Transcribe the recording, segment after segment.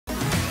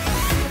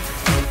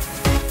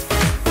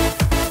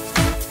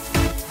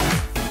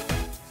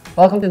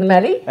Welcome to the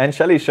Melly and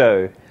Shally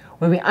Show,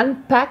 where we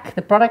unpack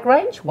the product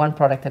range one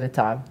product at a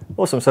time.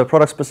 Awesome. So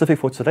product specific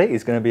for today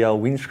is going to be our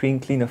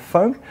windscreen cleaner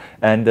foam,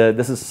 and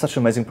this is such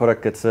an amazing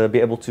product that's be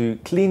able to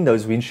clean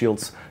those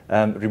windshields,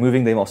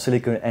 removing them of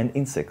silicone and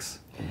insects.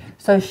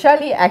 So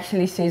Shally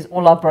actually says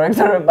all our products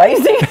are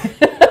amazing.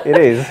 It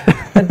is.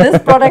 But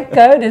this product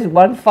code is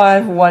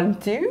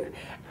 1512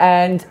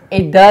 and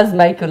it does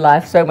make your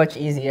life so much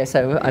easier,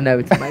 so I know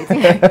it's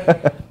amazing.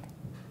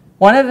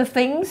 One of the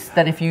things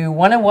that if you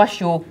want to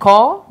wash your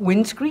car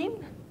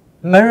windscreen,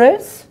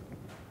 mirrors,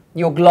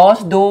 your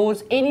glass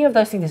doors, any of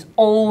those things, there's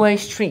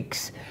always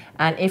streaks.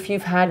 And if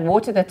you've had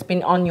water that's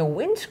been on your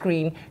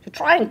windscreen, to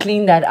try and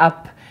clean that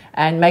up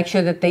and make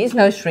sure that there's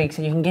no streaks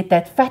and you can get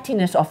that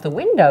fattiness off the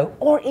window,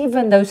 or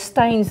even those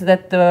stains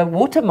that the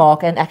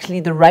watermark and actually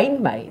the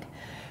rain made.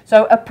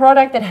 So a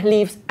product that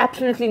leaves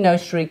absolutely no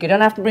streak, you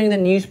don't have to bring the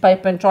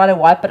newspaper and try to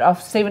wipe it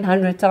off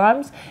 700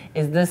 times,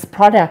 is this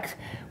product,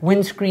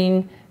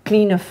 windscreen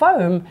cleaner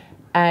foam.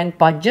 And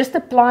by just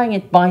applying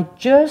it, by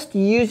just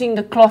using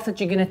the cloth that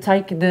you're going to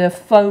take the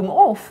foam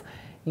off,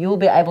 you'll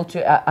be able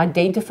to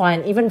identify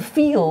and even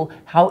feel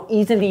how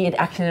easily it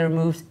actually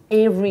removes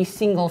every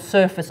single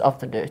surface of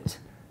the dirt.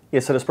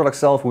 Yes, so this product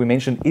itself, we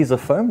mentioned, is a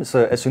foam.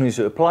 So as soon as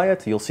you apply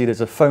it, you'll see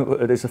there's a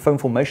foam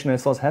formation that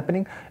starts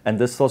happening, and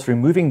this starts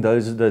removing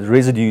the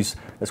residues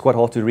that's quite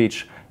hard to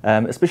reach,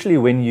 especially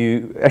when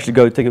you actually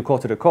go take your car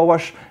to the car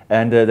wash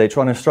and they're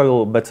trying to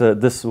struggle, but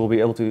this will be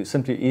able to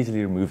simply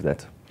easily remove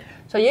that.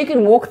 So you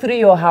can walk through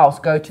your house,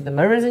 go to the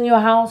mirrors in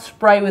your house,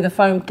 spray with a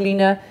foam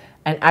cleaner,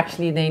 and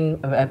actually then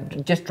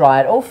just dry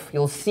it off.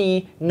 You'll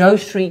see no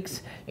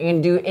streaks. You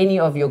can do any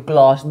of your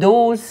glass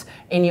doors,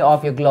 any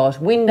of your glass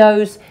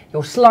windows,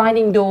 your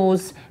sliding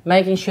doors,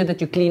 making sure that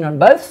you clean on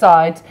both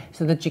sides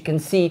so that you can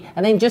see.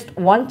 And then just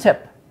one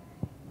tip.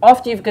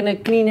 After you're going to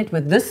clean it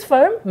with this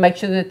foam, make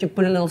sure that you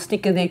put a little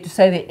sticker there to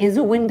say there is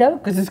a window,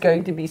 because it's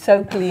going to be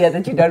so clear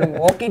that you don't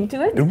walk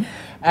into it.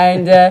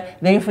 And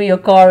then for your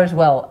car as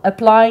well.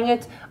 Applying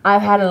it,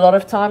 I've had a lot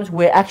of times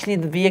where actually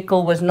the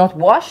vehicle was not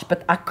washed,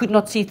 but I could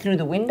not see through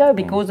the window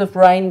because of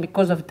rain,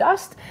 because of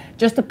dust.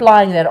 Just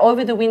applying that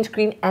over the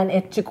windscreen, and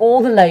it took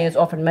all the layers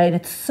off and made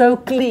it so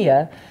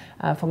clear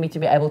for me to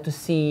be able to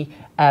see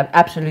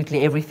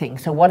absolutely everything.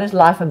 So what is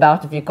life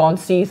about if you can't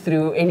see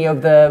through any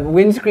of the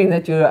windscreen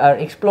that you are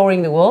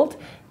exploring the world?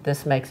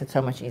 This makes it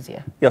so much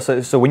easier. Yeah,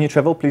 so when you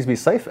travel, please be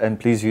safe and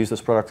please use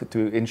this product to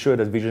ensure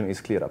that vision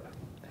is cleared up.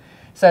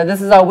 So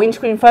this is our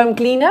windscreen foam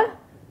cleaner.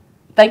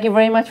 Thank you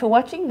very much for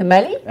watching the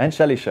Melly and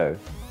Shally Show.